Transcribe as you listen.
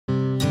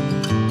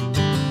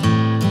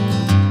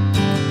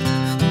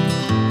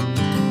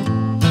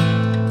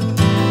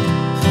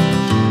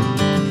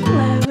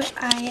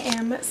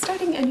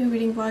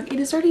vlog. It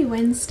is already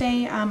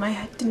Wednesday.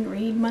 I didn't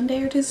read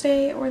Monday or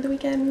Tuesday or the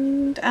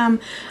weekend.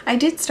 I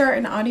did start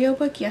an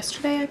audiobook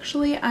yesterday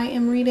actually. I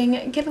am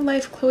reading Get a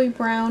Life, Chloe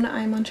Brown.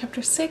 I'm on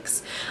chapter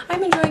 6.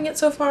 I'm enjoying it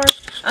so far.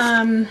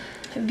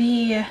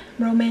 The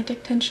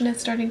romantic tension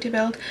is starting to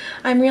build.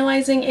 I'm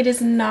realizing it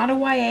is not a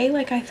YA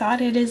like I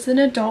thought. It is an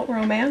adult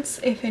romance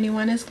if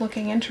anyone is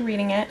looking into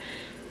reading it.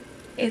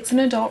 It's an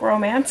adult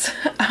romance.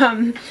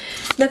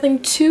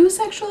 Nothing too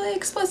sexually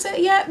explicit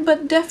yet,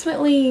 but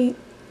definitely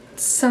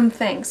some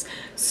things.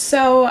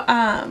 So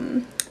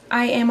I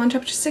am on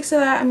chapter 6 of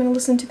that. I'm going to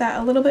listen to that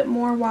a little bit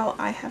more while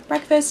I have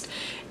breakfast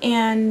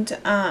and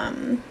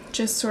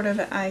just sort of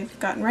I've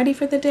gotten ready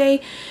for the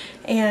day,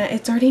 and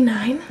it's already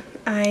 9.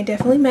 I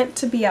definitely meant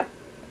to be up.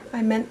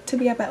 I meant to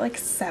be up at like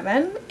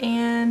 7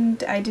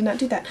 and I did not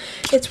do that.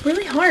 It's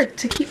really hard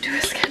to keep to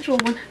a schedule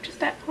when I'm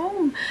just at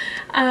home.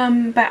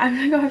 But I'm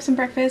gonna go have some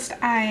breakfast.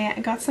 I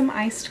got some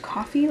iced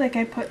coffee. Like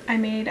I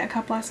made a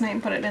cup last night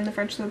and put it in the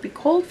fridge so it would be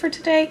cold for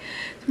today.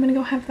 So I'm gonna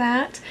go have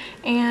that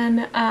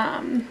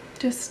and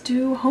just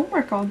do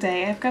homework all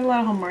day. I've got a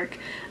lot of homework,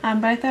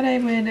 but I thought I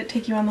would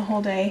take you on the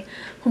whole day,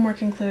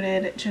 homework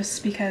included,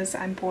 just because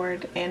I'm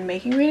bored and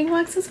making reading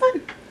vlogs is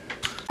fun.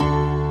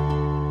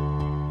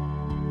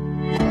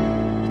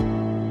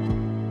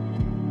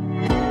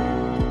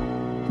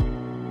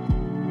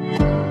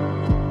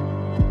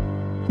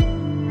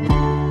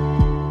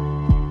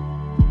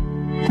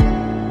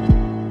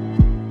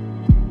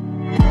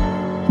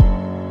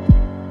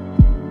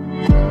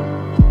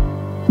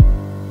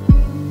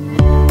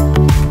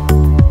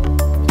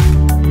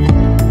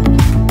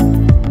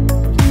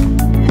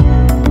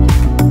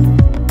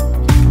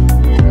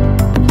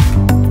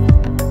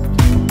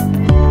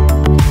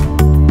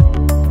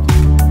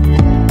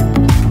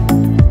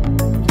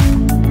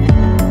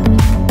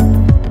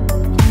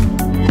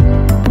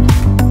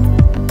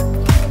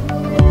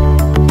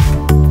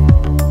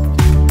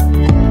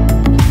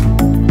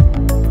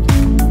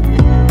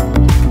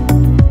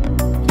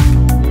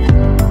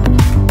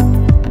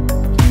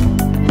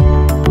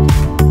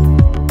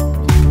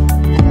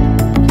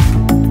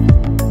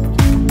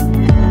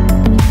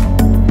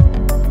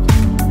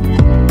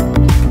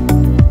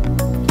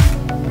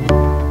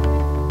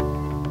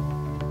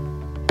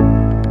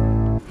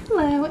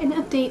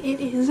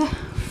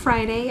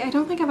 Friday. I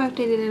don't think I've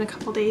updated in a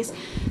couple days.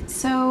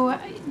 So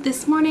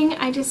this morning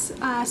I just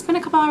spent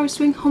a couple hours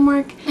doing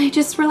homework. I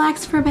just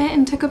relaxed for a bit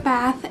and took a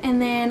bath,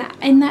 and then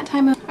in that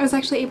time I was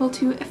actually able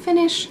to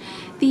finish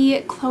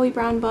the Chloe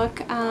Brown book,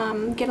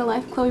 Get a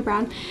Life, Chloe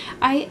Brown.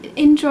 I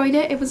enjoyed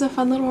it. It was a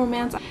fun little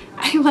romance.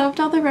 I loved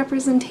all the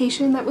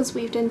representation that was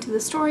weaved into the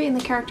story and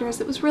the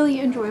characters. It was really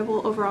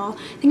enjoyable overall.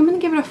 I think I'm gonna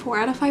give it a 4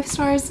 out of 5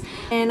 stars.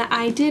 And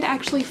I did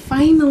actually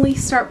finally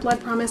start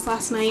Blood Promise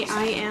last night.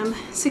 I am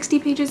 60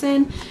 pages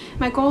in.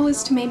 My goal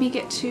is to maybe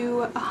get to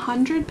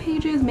 100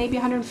 pages, maybe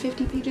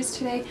 150 pages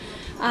today.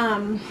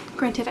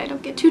 Granted, I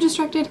don't get too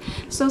distracted.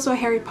 There's also a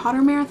Harry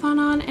Potter marathon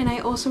on, and I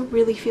also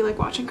really feel like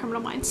watching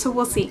Criminal Minds, so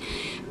we'll see.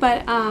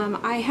 But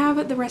I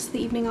have the rest of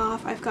the evening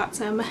off. I've got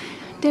some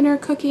dinner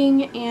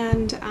cooking,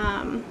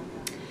 and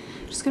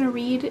just gonna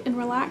read and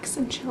relax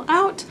and chill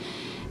out,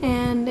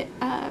 and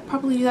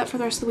probably do that for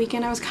the rest of the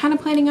weekend. I was kind of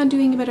planning on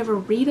doing a bit of a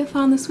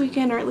readathon this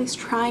weekend, or at least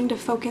trying to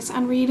focus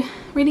on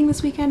reading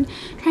this weekend,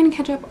 trying to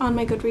catch up on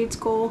my Goodreads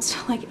goal.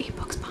 Still like 8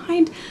 books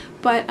behind,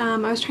 but I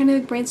was trying to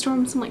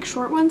brainstorm some like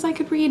short ones I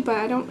could read, but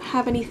I don't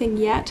have anything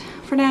yet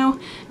for now.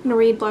 I'm gonna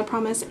read Blood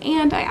Promise,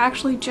 and I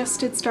actually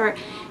just did start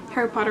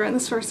Harry Potter and the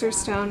Sorcerer's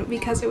Stone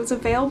because it was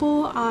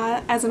available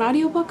as an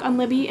audiobook on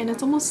Libby, and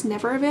it's almost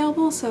never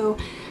available, so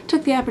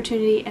took the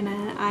opportunity and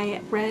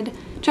I read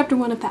chapter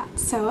 1 of that.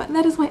 So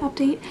that is my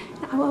update,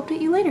 and I will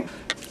update you later.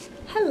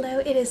 Hello,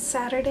 it is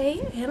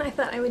Saturday and I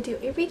thought I would do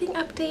a reading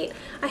update.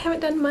 I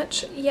haven't done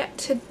much yet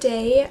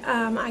today.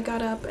 I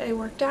got up, I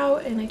worked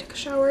out, and I took a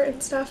shower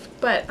and stuff,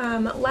 but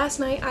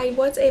last night I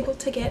was able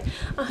to get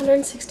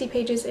 160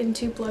 pages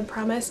into Blood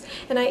Promise,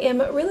 and I am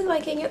really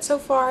liking it so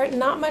far.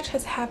 Not much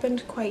has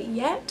happened quite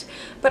yet,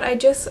 but I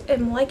just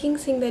am liking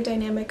seeing the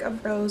dynamic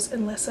of Rose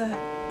and Lissa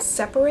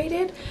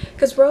separated,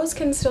 because Rose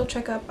can still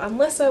check up on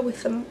Lissa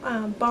with the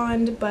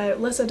bond,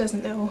 but Lissa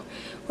doesn't know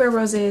where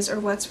Rose is or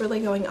what's really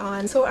going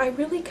on. So I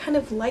really kind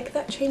of like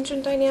that change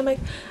in dynamic.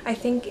 I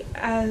think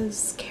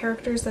as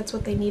characters that's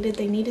what they needed.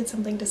 They needed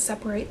something to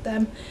separate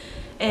them,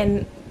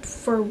 and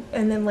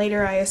then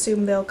later I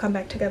assume they'll come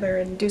back together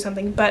and do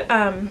something. But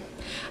I'm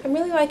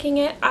really liking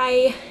it.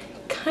 I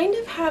kind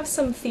of have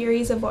some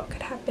theories of what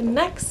could happen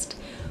next.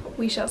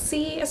 We shall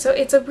see. So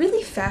it's a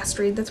really fast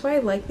read. That's why I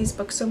like these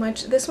books so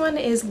much. This one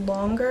is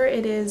longer.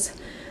 It is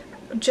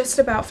just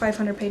about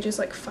 500 pages,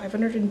 like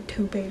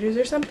 502 pages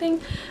or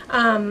something.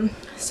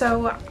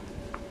 So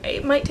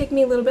it might take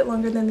me a little bit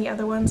longer than the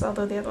other ones,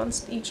 although the other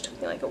ones each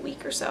took me like a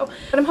week or so.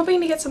 But I'm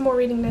hoping to get some more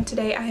reading done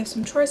today. I have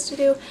some chores to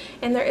do,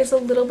 and there is a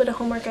little bit of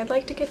homework I'd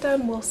like to get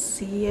done. We'll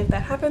see if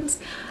that happens.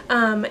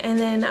 And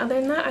then other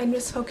than that, I'm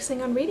just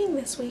focusing on reading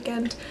this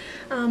weekend.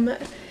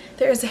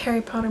 There is a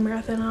Harry Potter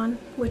marathon on,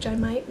 which I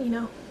might, you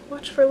know,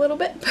 watch for a little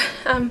bit.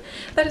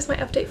 That is my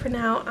update for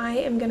now. I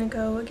am gonna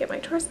go get my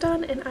chores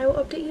done and I will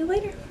update you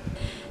later.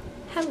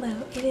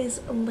 Hello, it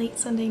is late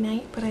Sunday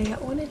night, but I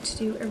wanted to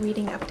do a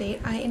reading update.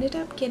 I ended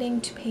up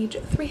getting to page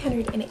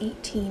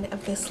 318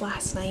 of this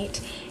last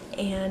night,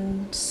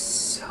 and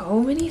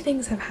so many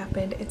things have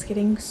happened. It's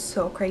getting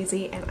so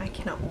crazy and I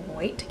cannot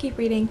wait to keep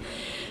reading.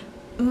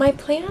 My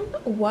plan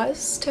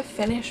was to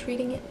finish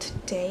reading it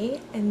today,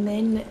 and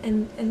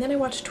then I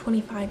watched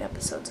 25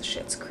 episodes of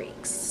Schitt's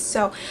Creek.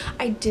 So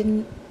I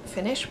didn't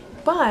finish,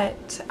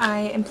 but I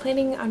am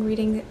planning on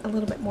reading a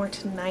little bit more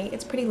tonight.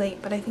 It's pretty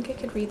late, but I think I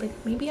could read like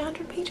maybe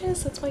 100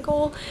 pages. That's my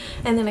goal,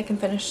 and then I can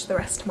finish the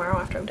rest tomorrow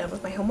after I'm done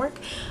with my homework.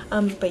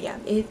 But yeah,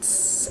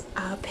 it's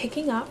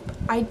picking up.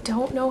 I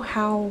don't know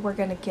how we're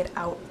gonna get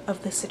out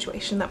of the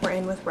situation that we're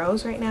in with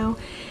Rose right now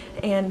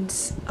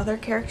and other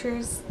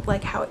characters,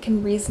 like how it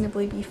can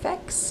reasonably be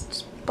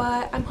fixed,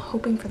 but I'm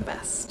hoping for the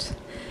best.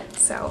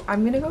 So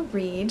I'm gonna go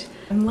read.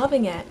 I'm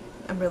loving it.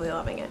 I'm really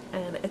loving it,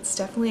 and it's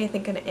definitely, I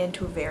think, going to end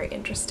to a very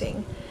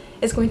interesting,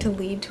 it's going to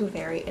lead to a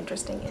very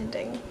interesting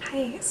ending.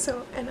 Hi,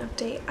 so an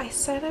update. I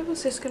said I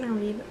was just going to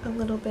read a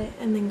little bit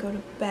and then go to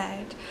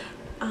bed,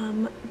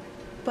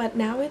 but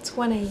now it's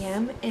 1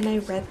 a.m. and I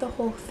read the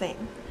whole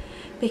thing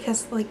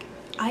because like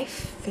I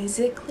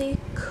physically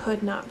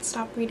could not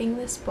stop reading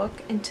this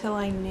book until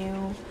I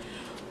knew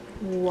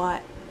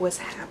what was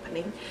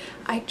happening.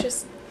 I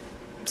just,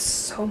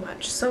 so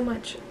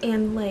much,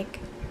 and like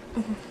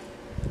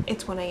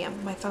it's 1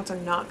 a.m. My thoughts are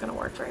not going to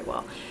work very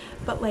well.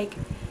 But like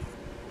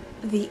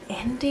the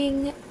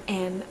ending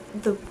and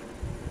the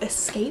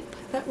escape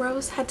that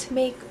Rose had to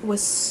make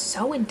was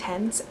so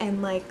intense,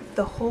 and like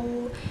the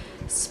whole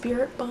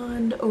spirit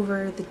bond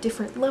over the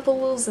different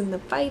levels and the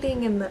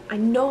fighting and I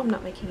know I'm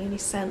not making any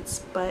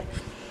sense, but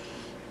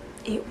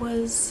it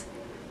was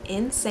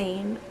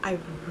insane. I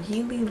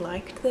really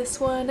liked this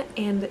one,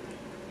 and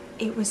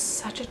it was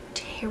such a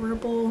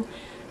terrible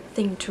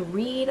thing to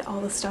read,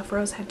 all the stuff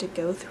Rose had to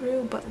go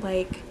through, but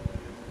like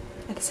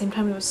at the same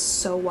time it was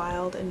so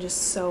wild and just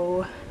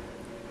so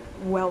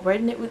well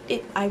written.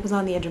 I was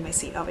on the edge of my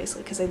seat,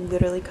 obviously, because I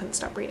literally couldn't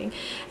stop reading,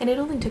 and it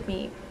only took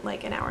me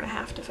like an hour and a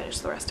half to finish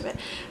the rest of it.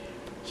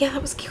 Yeah,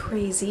 that was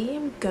crazy.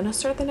 I'm gonna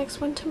start the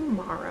next one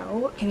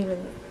tomorrow.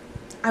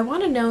 I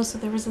want to know, so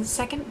there was a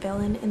second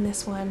villain in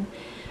this one,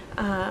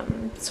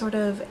 sort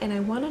of, and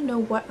I want to know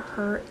what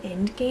her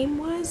end game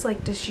was.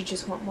 Like, does she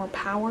just want more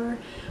power?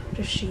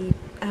 Does she,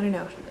 I don't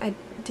know. I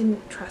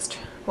didn't trust,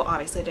 well,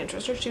 obviously I didn't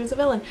trust her. She was a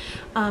villain.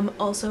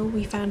 Also,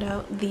 we found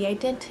out the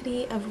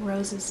identity of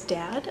Rose's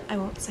dad. I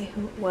won't say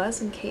who it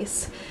was in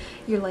case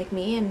you're like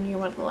me and you're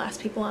one of the last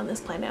people on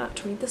this planet not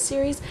to read this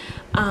series.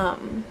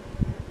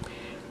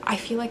 I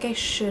feel like I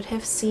should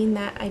have seen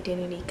that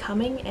identity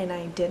coming, and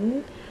I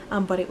didn't,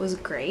 but it was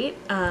great.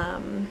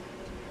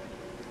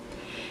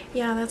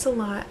 Yeah, that's a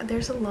lot.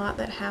 There's a lot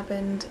that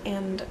happened,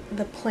 and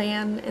the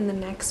plan in the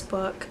next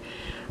book,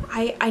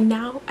 I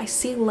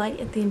see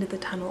light at the end of the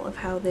tunnel of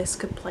how this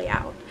could play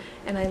out,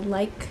 and I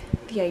like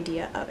the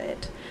idea of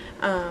it,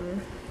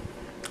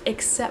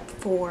 except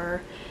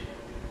for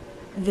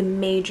the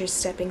major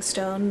stepping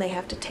stone they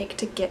have to take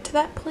to get to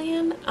that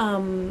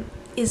plan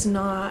is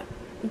not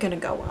gonna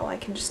go well. I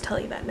can just tell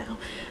you that now.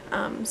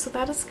 So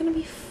that is gonna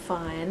be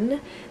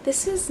fun.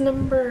 This is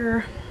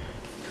number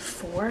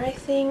 4, I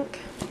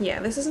think.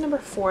 Yeah, this is number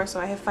 4, so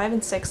I have 5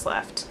 and 6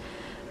 left.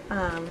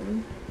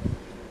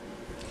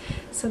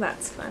 So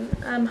that's fun.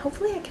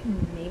 Hopefully I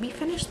can maybe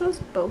finish those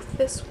both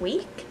this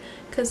week,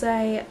 because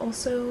I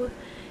also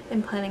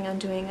am planning on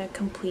doing a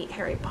complete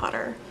Harry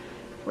Potter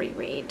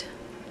reread.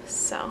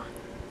 So,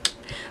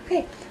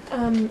 okay,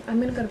 I'm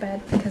gonna go to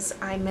bed because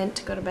I meant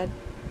to go to bed,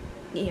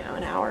 you know,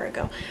 an hour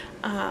ago.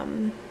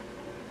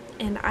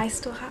 And I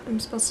still I'm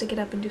supposed to get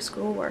up and do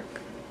schoolwork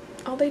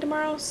all day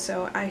tomorrow,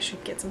 so I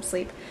should get some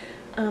sleep.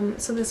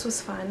 So this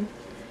was fun.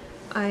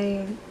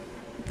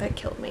 That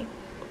killed me.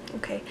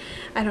 Okay,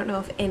 I don't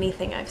know if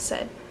anything I've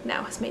said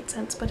now has made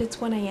sense, but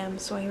it's 1 a.m.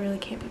 so I really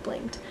can't be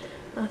blamed.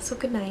 So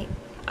good night.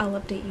 I'll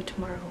update you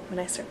tomorrow when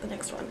I start the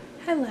next one.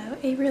 Hello,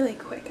 a really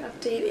quick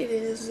update. It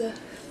is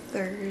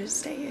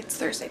Thursday. It's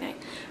Thursday night.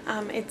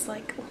 It's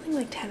like only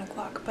like 10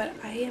 o'clock, but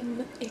I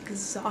am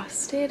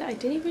exhausted. I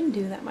didn't even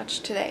do that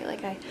much today.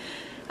 Like I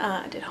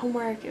did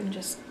homework and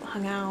just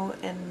hung out,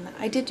 and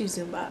I did do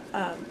Zumba,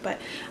 but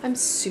I'm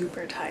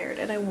super tired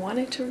and I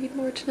wanted to read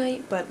more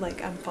tonight, but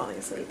like I'm falling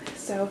asleep.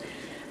 So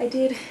I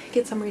did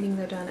get some reading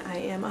though done. I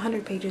am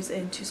 100 pages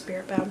into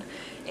Spiritbound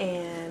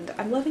and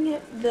I'm loving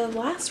it. The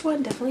last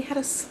one definitely had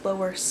a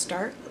slower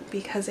start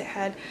because it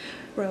had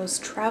Rose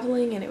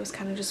traveling and it was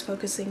kind of just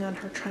focusing on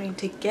her trying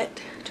to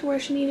get to where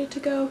she needed to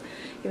go,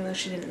 even though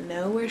she didn't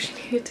know where she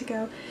needed to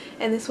go.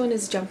 And this one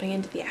is jumping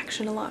into the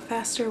action a lot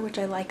faster, which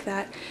I like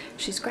that.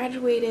 She's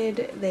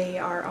graduated, they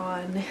are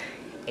on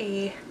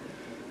a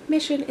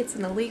mission. It's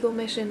an illegal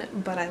mission,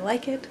 but I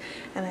like it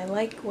and I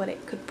like what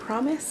it could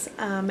promise,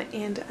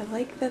 and I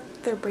like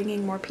that they're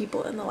bringing more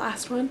people in. The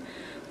last one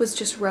was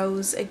just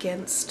Rose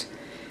against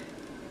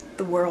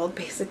the world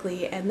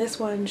basically, and this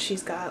one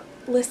she's got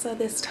Lissa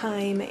this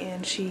time,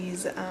 and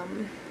she's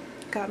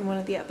gotten one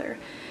of the other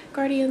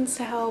guardians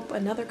to help,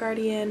 another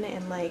guardian,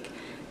 and like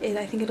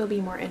I think it'll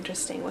be more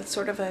interesting with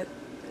sort of a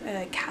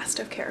cast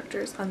of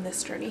characters on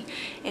this journey,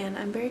 and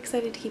I'm very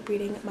excited to keep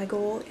reading. My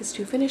goal is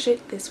to finish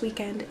it this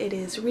weekend. It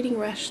is reading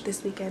rush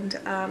this weekend,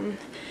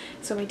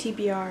 so my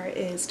TBR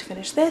is to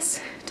finish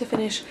this, to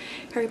finish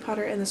Harry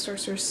Potter and the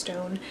Sorcerer's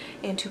Stone,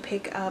 and to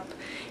pick up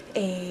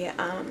a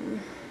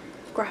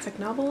graphic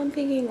novel, I'm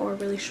thinking, or a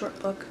really short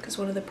book, because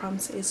one of the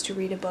prompts is to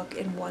read a book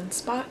in one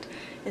spot,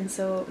 and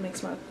so it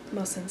makes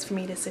most sense for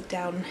me to sit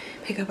down,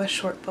 pick up a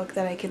short book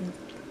that I can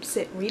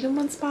read in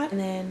one spot, and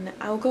then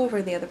I'll go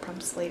over the other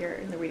prompts later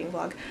in the reading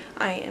vlog.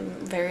 I am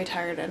very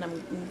tired and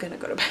I'm gonna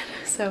go to bed.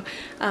 So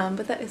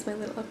but that is my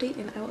little update,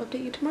 and I will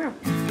update you tomorrow.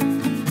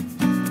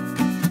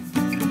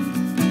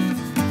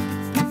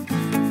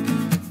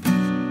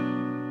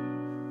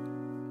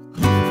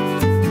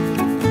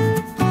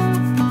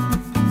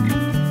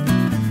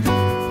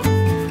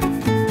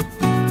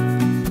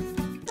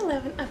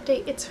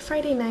 It's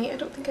Friday night. I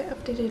don't think I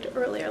updated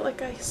earlier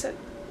like I said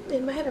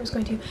in my head I was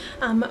going to,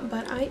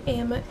 but I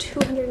am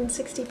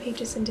 260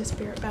 pages into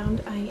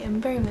Spiritbound. I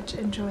am very much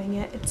enjoying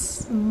it.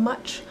 It's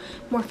much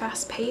more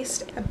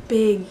fast-paced. A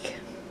big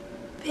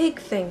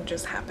thing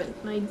just happened,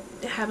 and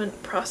I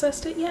haven't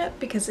processed it yet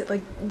because it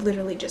like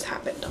literally just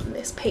happened on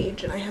this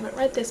page, and I haven't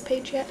read this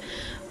page yet.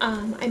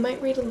 I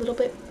might read a little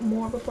bit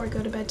more before I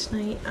go to bed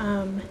tonight,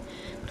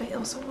 but I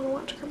also want to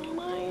watch Criminal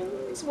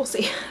Minds. We'll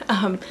see.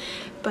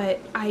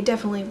 But I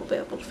definitely will be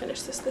able to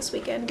finish this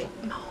weekend.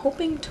 I'm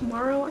hoping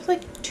tomorrow. I have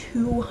like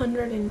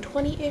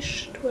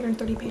 220-ish,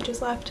 230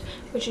 pages left,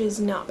 which is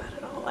not bad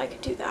at all. I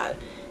could do that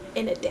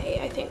in a day,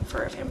 I think,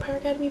 for a Vampire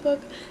Academy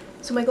book.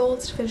 So my goal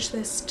is to finish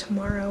this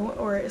tomorrow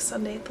or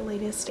Sunday at the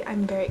latest.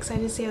 I'm very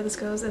excited to see how this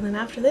goes, and then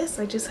after this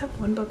I just have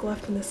one book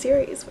left in the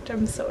series, which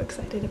I'm so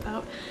excited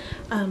about.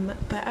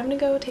 But I'm gonna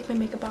go take my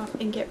makeup off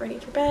and get ready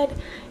for bed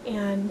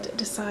and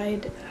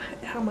decide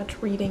how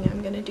much reading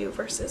I'm gonna do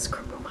versus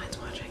Criminal Minds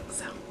watching.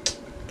 So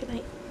good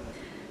night.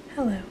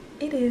 Hello.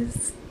 It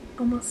is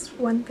almost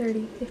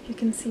 1:30, if you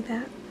can see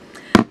that.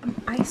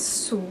 I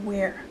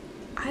swear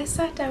I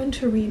sat down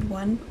to read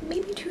one,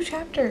 maybe 2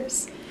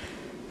 chapters.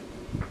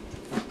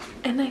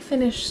 And I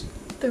finished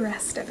the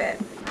rest of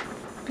it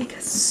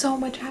because so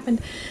much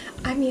happened.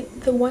 I mean,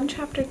 the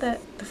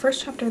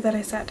first chapter that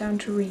I sat down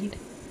to read,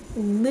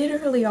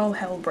 literally all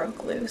hell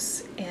broke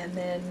loose, and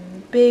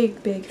then big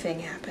thing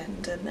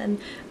happened, and then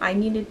I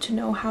needed to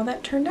know how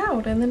that turned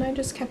out, and then I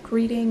just kept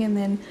reading, and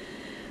then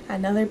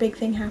another big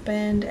thing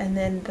happened, and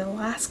then the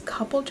last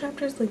couple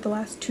chapters, like the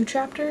last 2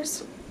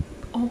 chapters,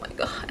 oh my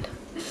god.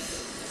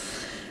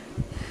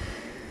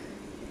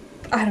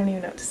 I don't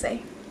even know what to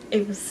say.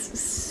 It was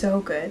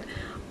so good.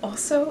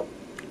 Also,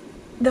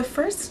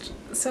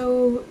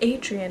 so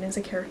Adrian is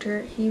a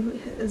character. He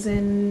is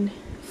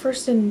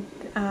first in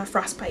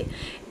Frostbite,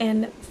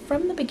 and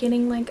from the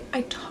beginning, like,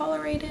 I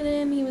tolerated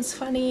him. He was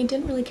funny,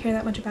 didn't really care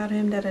that much about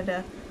him,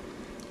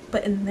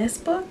 but in this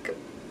book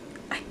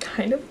I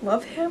kind of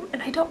love him,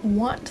 and I don't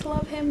want to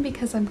love him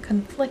because I'm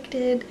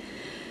conflicted.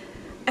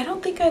 I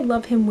don't think I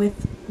love him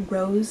with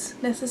Rose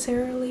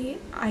necessarily.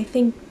 I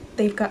think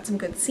they've got some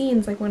good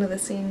scenes, like one of the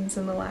scenes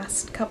in the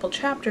last couple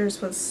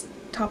chapters was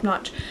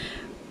top-notch,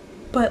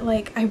 but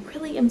like I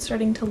really am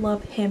starting to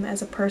love him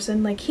as a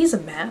person. Like, he's a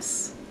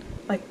mess,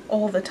 like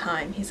all the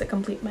time. He's a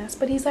complete mess,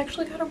 but he's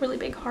actually got a really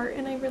big heart,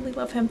 and I really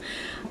love him.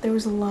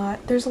 There's a lot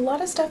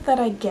of stuff that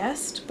I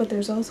guessed, but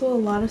there's also a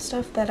lot of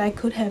stuff that I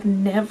could have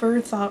never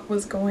thought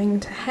was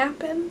going to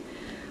happen,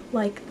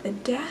 like the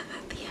death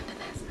at the end of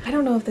this. I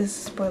don't know if this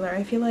is a spoiler.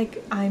 I feel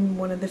like I'm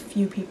one of the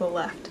few people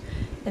left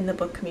in the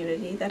book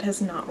community that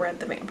has not read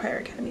the Vampire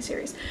Academy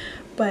series,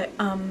 but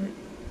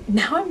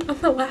now I'm on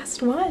the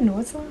last one.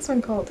 What's the last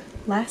one called?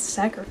 Last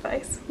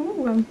Sacrifice.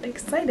 Ooh, I'm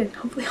excited.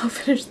 Hopefully I'll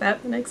finish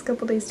that the next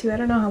couple days too. I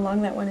don't know how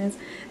long that one is.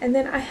 And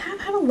then I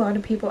have had a lot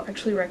of people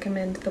actually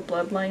recommend the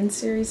Bloodline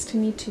series to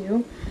me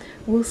too.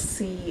 We'll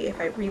see if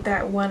I read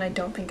that one. I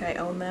don't think I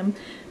own them.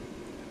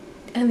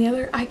 And the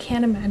other, I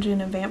can't imagine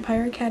a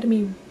Vampire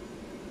Academy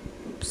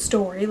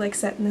story like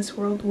set in this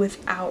world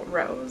without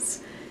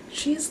Rose.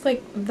 She's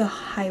like the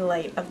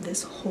highlight of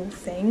this whole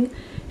thing.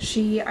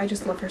 I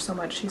just love her so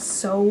much. She's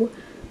so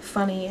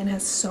funny and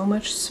has so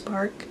much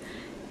spark,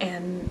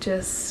 and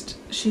just,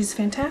 she's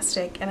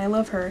fantastic, and I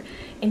love her.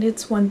 And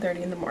it's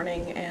 1:30 in the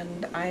morning,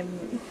 and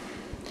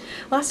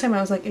last time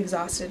I was like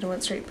exhausted and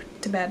went straight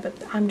to bed, but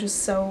I'm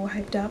just so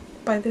hyped up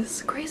by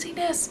this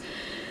craziness.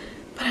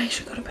 But I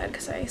should go to bed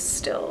because I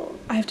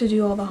have to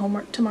do all the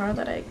homework tomorrow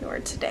that I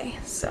ignored today.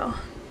 So,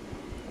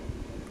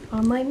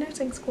 online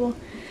nursing school.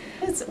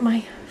 It's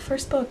my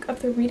first book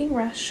of the reading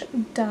rush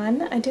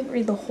done. I didn't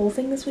read the whole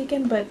thing this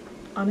weekend, but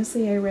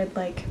honestly I read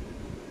like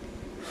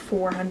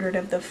 400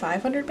 of the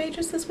 500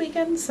 pages this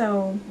weekend,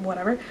 so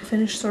whatever. I'll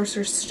finish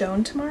Sorcerer's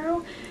Stone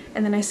tomorrow,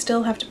 and then I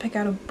still have to pick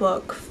out a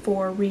book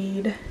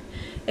read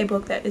a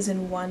book that is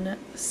in one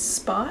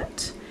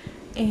spot,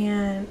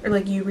 or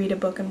like you read a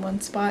book in one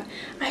spot.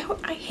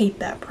 I hate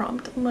that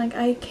prompt. I'm like,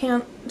 I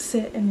can't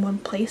sit in one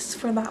place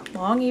for that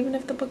long, even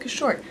if the book is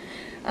short.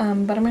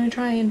 But I'm going to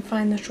try and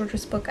find the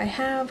shortest book I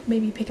have,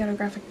 maybe pick out a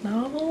graphic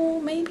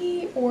novel,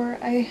 maybe, or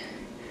I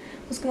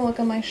was going to look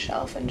on my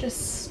shelf and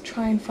just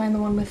try and find the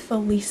one with the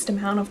least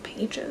amount of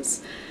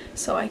pages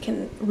so I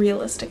can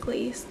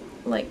realistically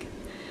like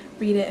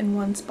read it in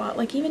one spot.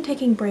 Like even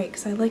taking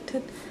breaks, I like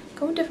to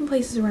go in different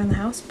places around the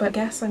house, but I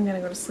guess I'm gonna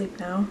go to sleep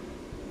now.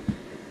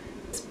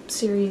 This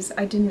series,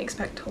 I didn't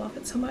expect to love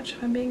it so much,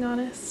 if I'm being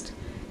honest,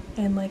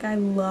 and like I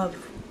love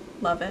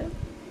it.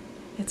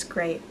 It's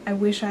great. I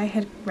wish I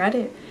had read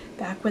it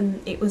back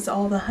when it was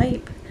all the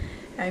hype.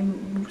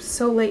 I'm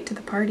so late to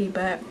the party,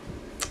 but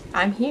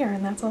I'm here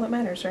and that's all that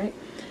matters, right?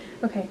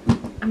 Okay,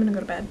 I'm gonna go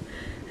to bed,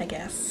 I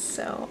guess.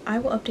 So I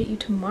will update you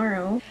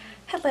tomorrow.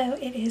 Hello,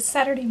 it is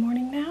Saturday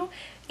morning now,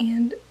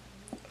 and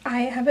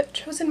I have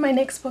chosen my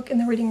next book in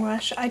the reading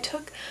rush. I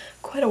took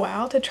quite a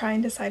while to try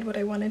and decide what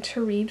I wanted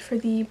to read for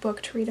the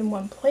book to read in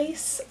one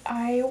place.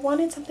 I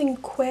wanted something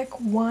quick,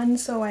 one,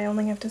 so I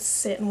only have to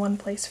sit in one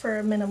place for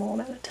a minimal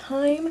amount of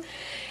time,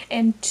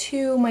 and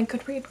two, my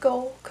Goodread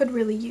goal could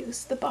really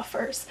use the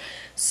buffers.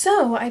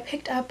 So I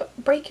picked up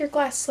Break Your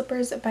Glass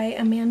Slippers by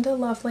Amanda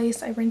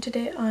Lovelace. I rented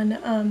it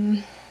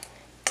on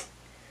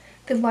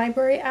the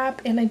library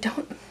app, and I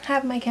don't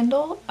have my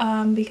Kindle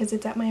because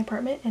it's at my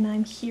apartment and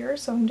I'm here,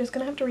 so I'm just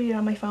gonna have to read it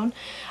on my phone.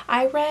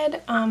 I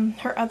read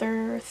her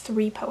other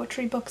 3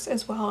 poetry books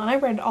as well, and I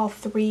read all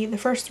 3, the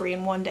first 3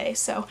 in one day,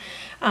 so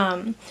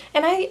and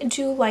I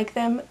do like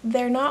them.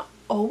 They're not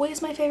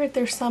always my favorite.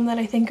 There's some that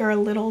I think are a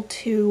little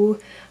too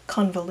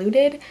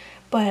convoluted,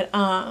 but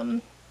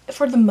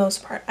for the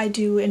most part I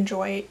do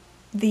enjoy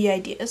the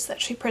ideas that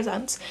she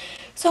presents.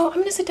 So I'm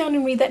gonna sit down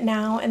and read that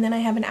now, and then I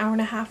have an hour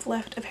and a half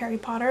left of Harry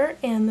Potter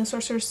and the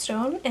Sorcerer's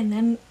Stone, and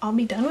then I'll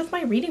be done with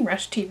my Reading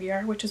Rush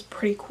TBR, which is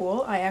pretty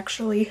cool. I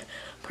actually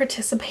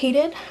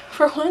participated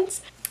for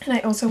once. And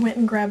I also went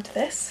and grabbed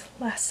this,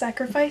 Last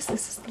Sacrifice.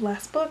 This is the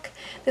last book.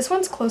 This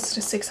one's close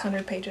to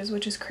 600 pages,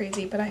 which is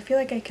crazy, but I feel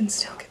like I can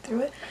still get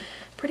through it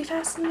pretty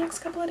fast in the next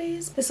couple of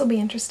days. This will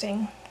be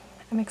interesting.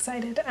 I'm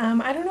excited.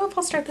 I don't know if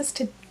I'll start this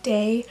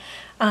today.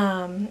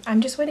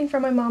 I'm just waiting for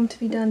my mom to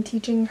be done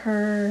teaching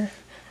her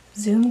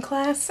Zoom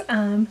class,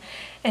 and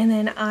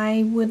then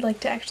I would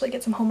like to actually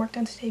get some homework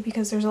done today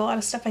because there's a lot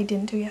of stuff I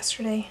didn't do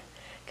yesterday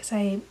because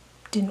I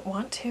didn't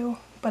want to,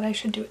 but I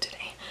should do it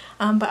today.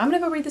 But I'm gonna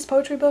go read this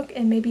poetry book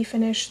and maybe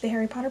finish the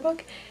Harry Potter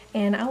book,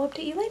 and I'll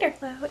update you later.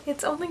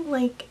 It's only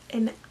like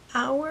an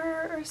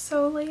hour or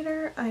so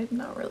later. I'm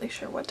not really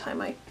sure what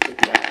time I did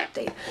the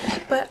update,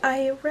 but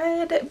I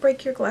read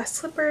Break Your Glass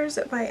Slippers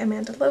by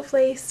Amanda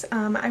Lovelace.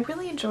 I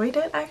really enjoyed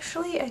it,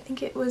 actually. I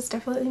think it was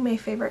definitely my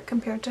favorite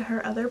compared to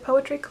her other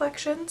poetry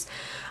collections.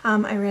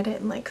 I read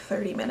it in like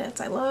 30 minutes.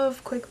 I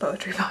love quick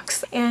poetry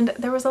books, and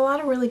there was a lot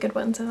of really good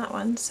ones in that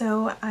one,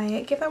 so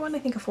I gave that one I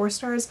think a 4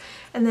 stars.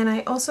 And then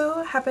I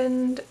also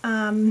happened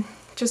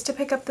just to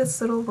pick up this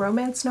little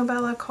romance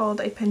novella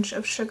called A Pinch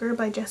of Sugar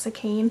by Jessa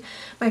Kane.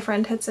 My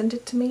friend had sent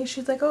it to me.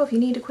 She's like, oh, if you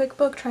need a quick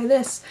book, try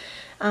this.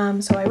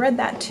 So I read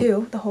that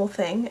too, the whole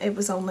thing. It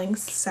was only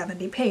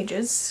 70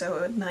 pages,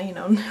 so you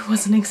know, it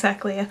wasn't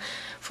exactly a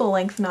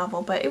full-length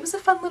novel, but it was a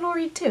fun little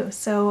read too.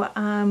 So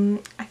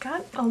I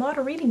got a lot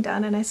of reading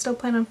done, and I still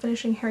plan on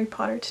finishing Harry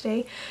Potter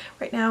today.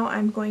 Right now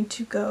I'm going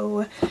to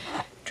go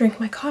drink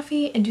my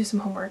coffee and do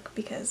some homework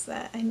because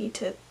I need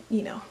to,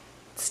 you know,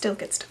 still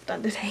get stuff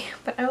done today,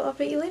 but I will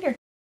update you later.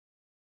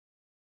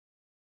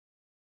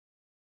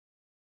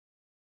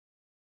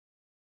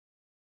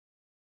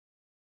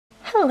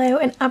 Hello,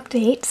 an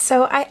update.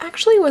 So I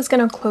actually was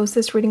gonna close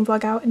this reading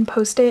vlog out and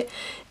post it,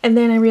 and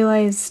then I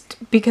realized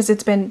because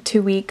it's been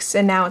 2 weeks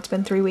and now it's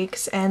been 3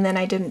 weeks, and then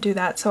I didn't do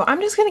that. So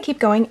I'm just gonna keep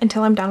going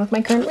until I'm done with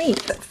my current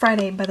read.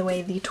 Friday, by the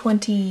way, the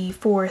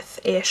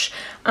 24th-ish.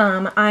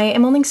 I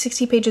am only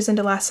 60 pages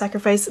into Last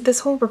Sacrifice.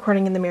 This whole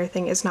recording in the mirror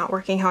thing is not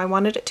working how I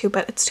wanted it to,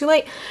 but it's too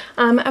late.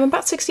 I'm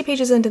about 60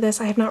 pages into this.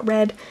 I have not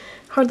read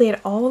hardly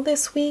at all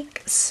this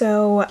week,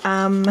 so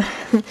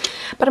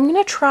but I'm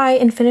gonna try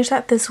and finish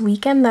that this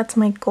weekend. That's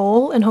my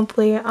goal, and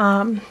hopefully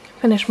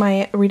finish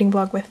my reading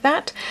vlog with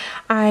that.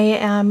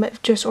 I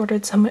just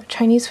ordered some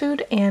Chinese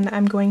food, and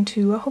I'm going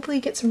to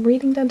hopefully get some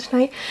reading done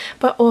tonight,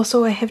 but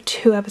also I have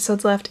 2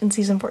 episodes left in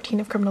season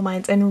 14 of Criminal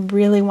Minds and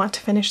really want to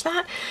finish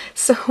that,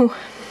 so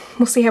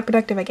we'll see how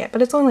productive I get,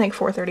 but it's only like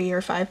 4:30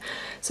 or 5,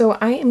 so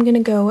I am gonna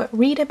go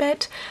read a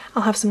bit.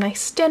 I'll have some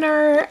nice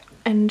dinner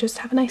and just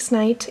have a nice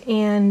night,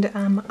 and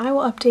I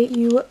will update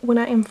you when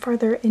I am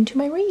further into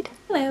my read.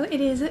 Hello,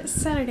 it is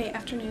Saturday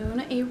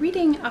afternoon. A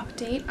reading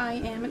update. I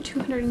am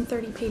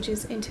 230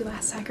 pages into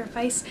Last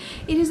Sacrifice.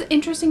 It is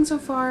interesting so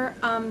far.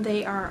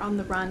 They are on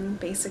the run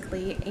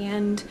basically,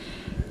 and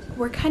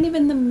we're kind of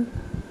in the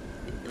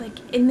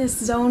in this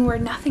zone where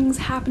nothing's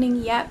happening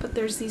yet, but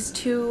there's these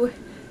 2,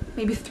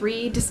 maybe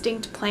 3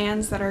 distinct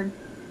plans that are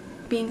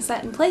being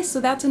set in place, so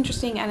that's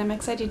interesting, and I'm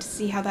excited to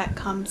see how that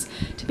comes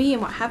to be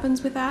and what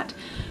happens with that.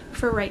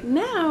 For right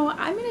now,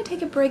 I'm gonna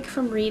take a break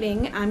from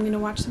reading. I'm gonna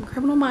watch some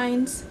Criminal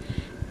Minds,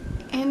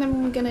 and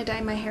I'm gonna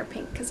dye my hair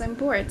pink because I'm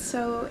bored,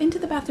 so into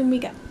the bathroom we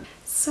go.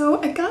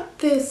 So I got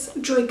this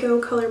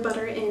Joico color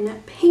butter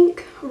in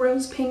pink,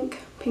 rose pink,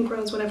 Pink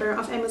Rose, whatever,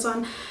 off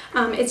Amazon.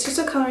 It's just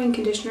a coloring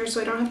conditioner,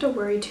 so I don't have to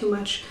worry too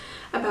much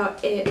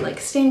about it like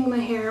staining my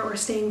hair or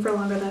staying for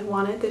longer than I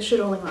want it. This should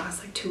only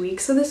last like 2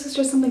 weeks, so this is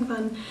just something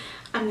fun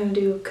I'm gonna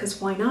do because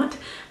why not?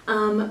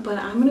 But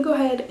I'm gonna go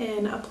ahead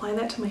and apply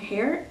that to my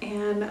hair,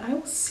 and I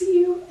will see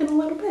you in a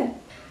little bit.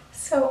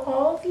 So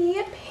all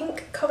the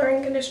pink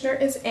coloring conditioner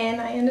is in.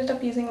 I ended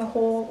up using the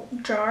whole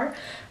jar.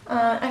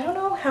 I don't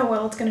know how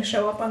well it's going to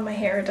show up on my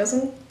hair. It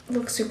doesn't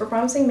look super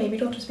promising. Maybe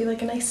it'll just be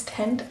like a nice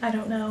tint. I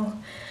don't know.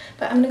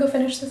 But I'm going to go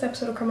finish this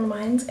episode of Criminal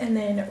Minds and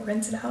then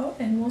rinse it out,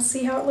 and we'll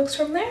see how it looks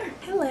from there.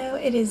 Hello,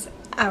 it is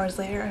hours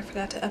later. I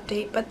forgot to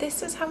update, but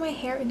this is how my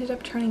hair ended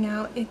up turning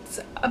out. It's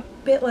a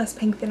bit less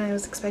pink than I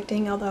was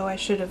expecting, although I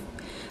should have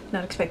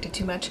not expected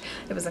too much.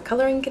 It was a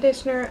coloring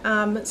conditioner,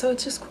 so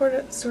it's just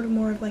sort of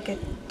more of like a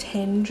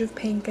tinge of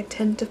pink, a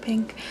tint of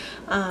pink.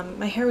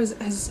 My hair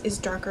is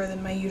darker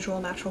than my usual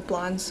natural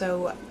blonde,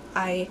 so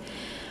I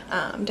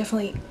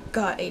definitely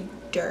got a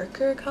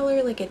darker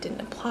color. Like, it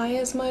didn't apply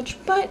as much,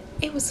 but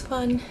it was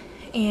fun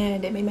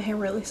and it made my hair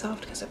really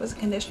soft because it was a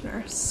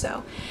conditioner.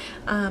 So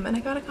and I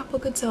got a couple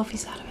good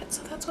selfies out of it,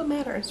 so that's what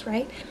matters,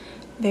 right?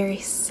 Very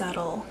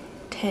subtle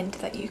tint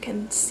that you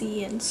can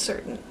see in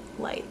certain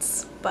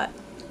lights, but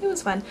it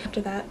was fun.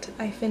 After that,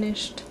 I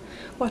finished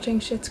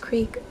watching Schitt's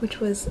Creek, which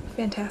was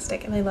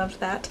fantastic, and I loved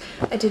that.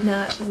 I did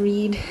not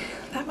read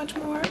that much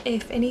more.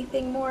 If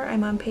anything more,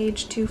 I'm on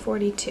page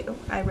 242.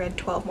 I read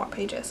 12 more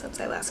pages since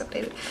I last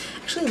updated.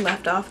 I actually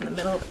left off in the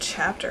middle of a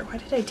chapter. Why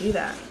did I do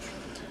that?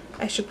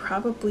 I should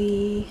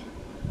probably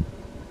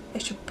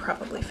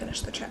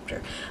finish the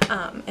chapter.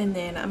 And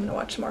then I'm gonna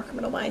watch more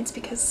Criminal Minds,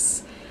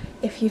 because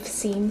if you've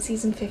seen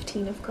season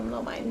 15 of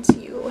Criminal Minds,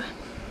 you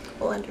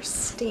will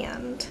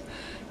understand.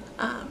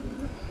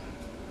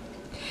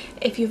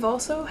 If you've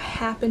also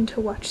happened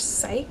to watch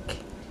Psych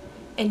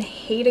and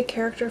hate a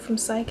character from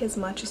Psych as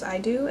much as I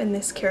do, and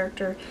this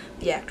character,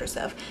 the actress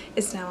of,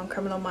 is now in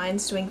Criminal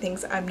Minds doing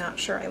things I'm not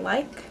sure I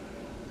like,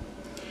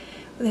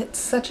 it's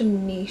such a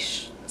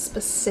niche,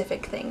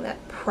 specific thing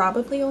that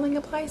probably only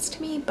applies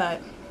to me.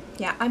 But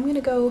yeah, I'm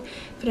gonna go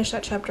finish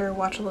that chapter,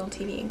 watch a little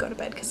TV, and go to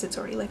bed because it's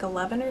already like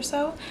 11 or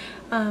so.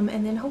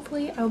 And then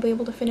hopefully I'll be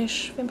able to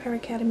finish Vampire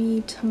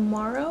Academy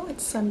tomorrow.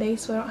 It's Sunday,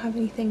 so I don't have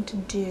anything to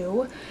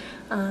do.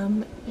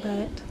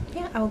 But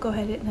yeah, I'll go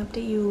ahead and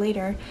update you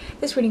later.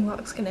 This reading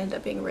vlog's gonna end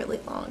up being really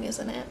long,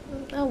 isn't it?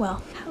 Oh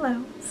well.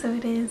 Hello. So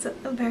it is a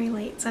very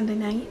late Sunday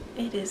night.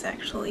 It is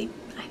actually,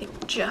 I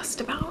think, just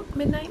about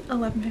midnight,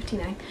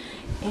 11:59.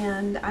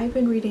 And I've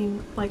been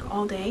reading like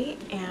all day,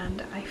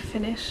 and I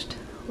finished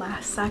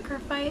Last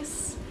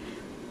Sacrifice.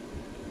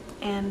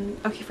 And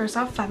okay, first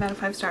off, 5 out of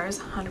 5 stars,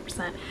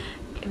 100%.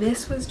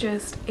 This was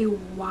just a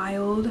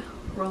wild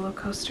roller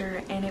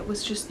coaster, and it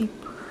was just the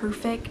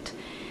perfect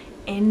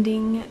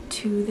ending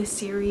to the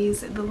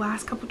series. The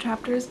last couple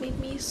chapters made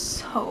me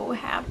so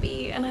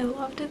happy, and I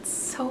loved it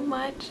so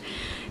much.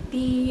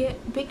 The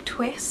big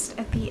twist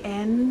at the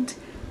end,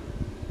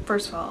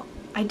 first of all,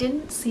 I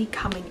didn't see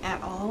coming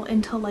at all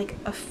until like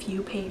a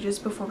few pages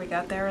before we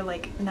got there,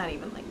 like not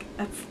even like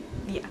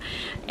yeah,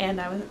 and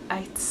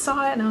I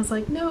saw it and I was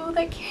like, no,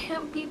 that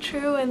can't be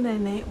true, and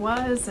then it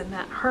was, and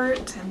that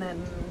hurt, and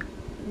then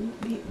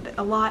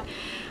a lot.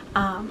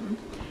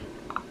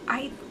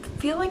 I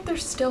feel like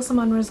there's still some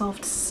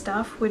unresolved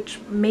stuff, which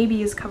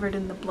maybe is covered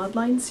in the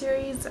Bloodline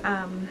series.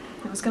 I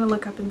was gonna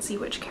look up and see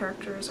which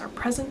characters are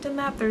present in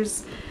that.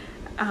 There's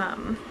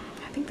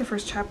I think the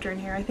first chapter in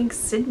here, I think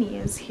Sydney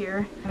is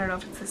here. I don't know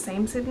if it's the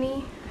same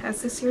Sydney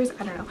as this series,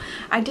 I don't know.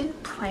 I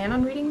didn't plan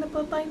on reading the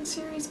Bloodline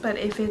series, but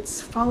if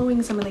it's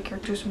following some of the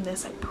characters from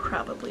this, I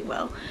probably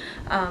will.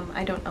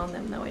 I don't own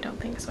them though, I don't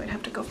think, so I'd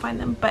have to go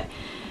find them. But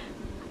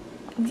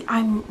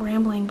I'm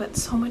rambling, but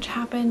so much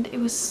happened. It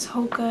was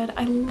so good.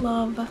 I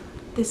love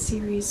this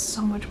series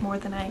so much more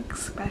than I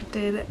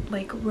expected.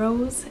 Like,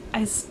 Rose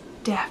is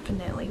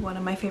definitely one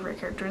of my favorite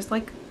characters,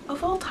 like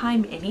of all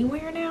time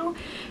anywhere now.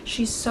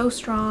 She's so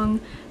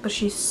strong, but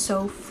she's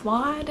so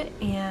flawed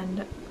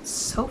and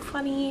so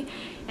funny,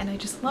 and I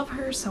just love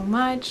her so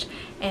much.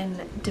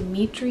 And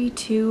Dimitri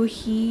too,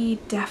 he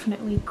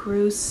definitely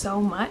grew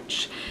so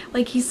much.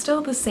 Like, he's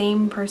still the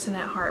same person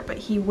at heart, but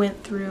he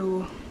went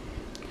through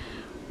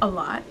a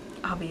lot,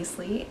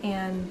 obviously,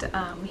 and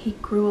he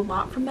grew a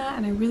lot from that,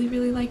 and I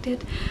really liked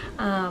it.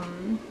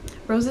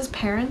 Rose's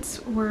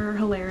parents were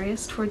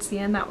hilarious towards the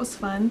end. That was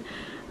fun.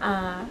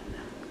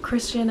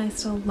 Christian I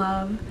still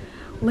love.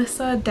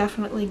 Lissa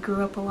definitely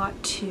grew up a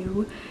lot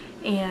too,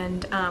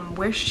 and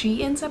where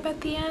she ends up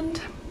at the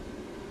end,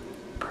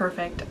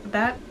 perfect.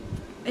 That,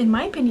 in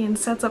my opinion,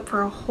 sets up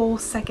for a whole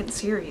second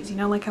series. You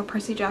know, like how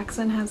Percy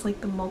Jackson has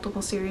like the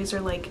multiple series,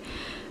 or like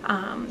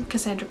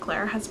Cassandra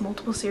Clare has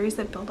multiple series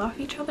that build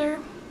off each other.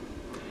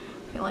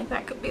 I feel like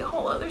that could be a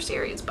whole other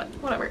series, but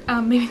whatever.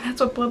 Maybe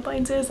that's what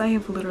Bloodlines is. I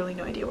have literally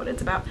no idea what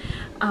it's about.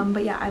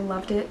 But yeah, I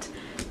loved it.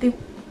 The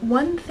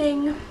one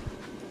thing,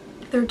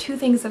 there are two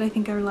things that I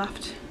think are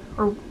left,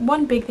 or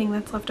one big thing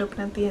that's left open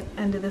at the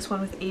end of this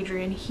one with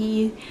Adrian.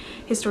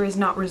 His story is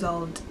not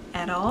resolved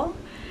at all.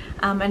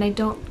 and I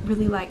don't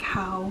really like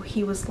how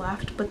he was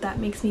left, but that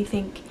makes me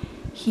think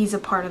he's a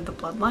part of the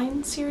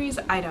Bloodline series.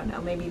 I don't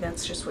know, maybe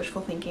that's just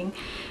wishful thinking.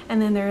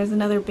 And then there is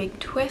another big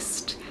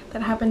twist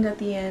that happened at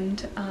the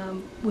end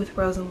with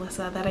Rose and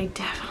Lissa that I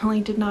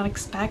definitely did not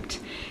expect,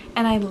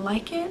 and I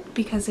like it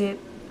because it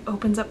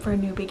opens up for a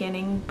new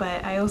beginning,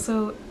 but I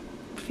also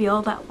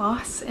feel that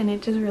loss and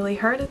it just really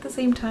hurt at the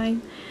same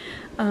time.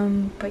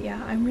 But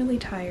yeah, I'm really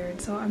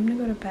tired, so I'm gonna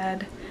go to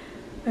bed.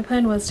 My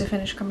plan was to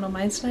finish Criminal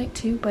Minds tonight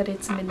too, but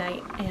it's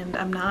midnight and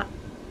I'm not.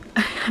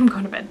 I'm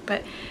going to bed.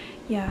 But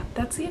yeah,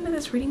 that's the end of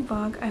this reading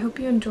vlog. I hope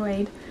you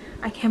enjoyed.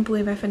 I can't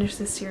believe I finished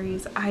this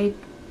series.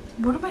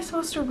 What am I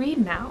supposed to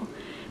read now?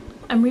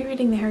 I'm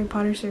rereading the Harry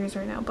Potter series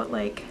right now, but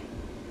like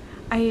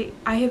I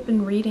have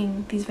been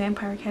reading these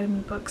Vampire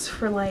Academy books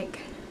for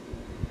like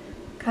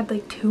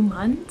 2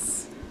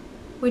 months,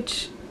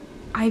 which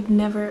I've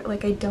never,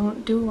 like, I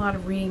don't do a lot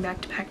of reading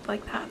back to back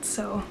like that,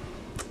 so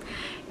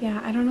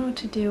yeah, I don't know what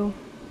to do.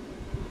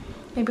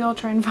 Maybe I'll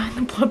try and find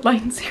the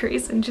Bloodline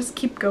series and just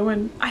keep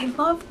going. I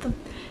love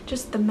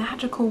just the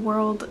magical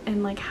world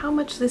and like how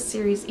much this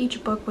series,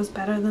 each book was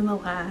better than the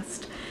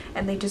last,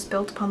 and they just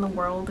built upon the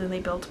world and they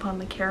built upon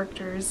the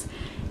characters,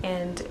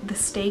 and the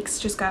stakes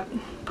just got,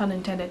 pun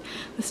intended,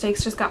 the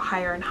stakes just got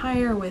higher and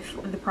higher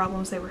with the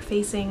problems they were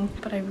facing.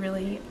 But I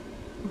really,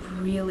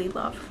 really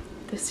love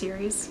this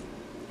series,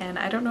 and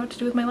I don't know what to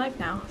do with my life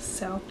now,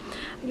 so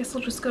I guess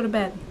I'll just go to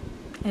bed,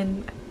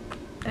 and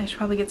I should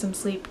probably get some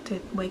sleep to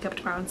wake up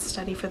tomorrow and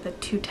study for the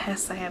 2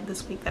 tests I have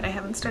this week that I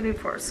haven't studied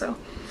for. So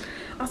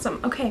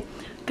awesome. Okay,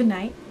 good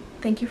night.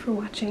 Thank you for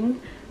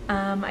watching.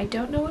 I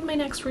don't know when my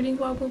next reading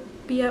vlog will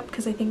be up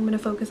because I think I'm going to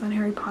focus on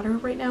Harry Potter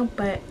right now,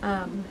 but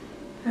I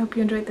hope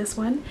you enjoyed this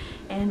one,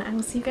 and I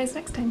will see you guys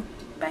next time.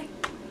 Bye!